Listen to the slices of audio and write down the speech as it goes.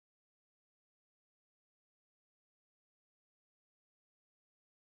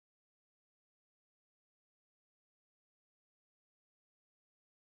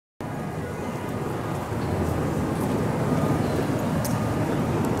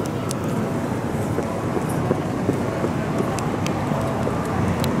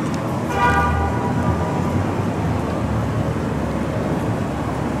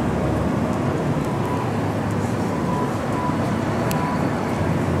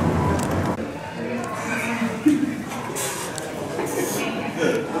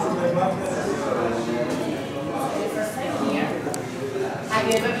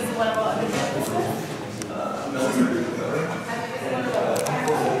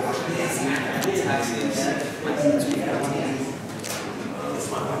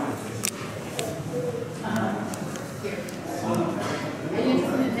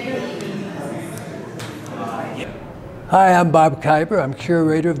Hi, I'm Bob Kuiper. I'm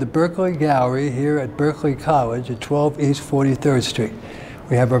curator of the Berkeley Gallery here at Berkeley College at 12 East 43rd Street.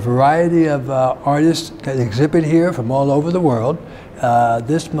 We have a variety of artists that exhibit here from all over the world.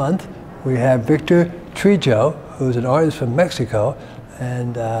 This month we have Victor Trejo, who's an artist from Mexico,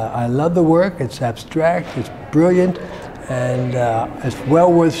 and I love the work. It's abstract, it's brilliant, and it's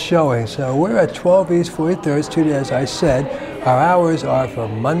well worth showing. So we're at 12 East 43rd Street, as I said. Our hours are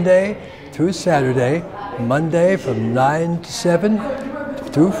from Monday through Saturday, Monday from 9 to 7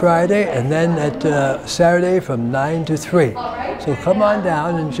 through Friday, and then at Saturday from 9 to 3. So come on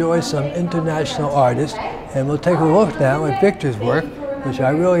down, enjoy some international artists, and we'll take a look now at Victor's work, which I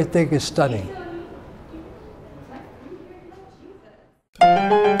really think is stunning.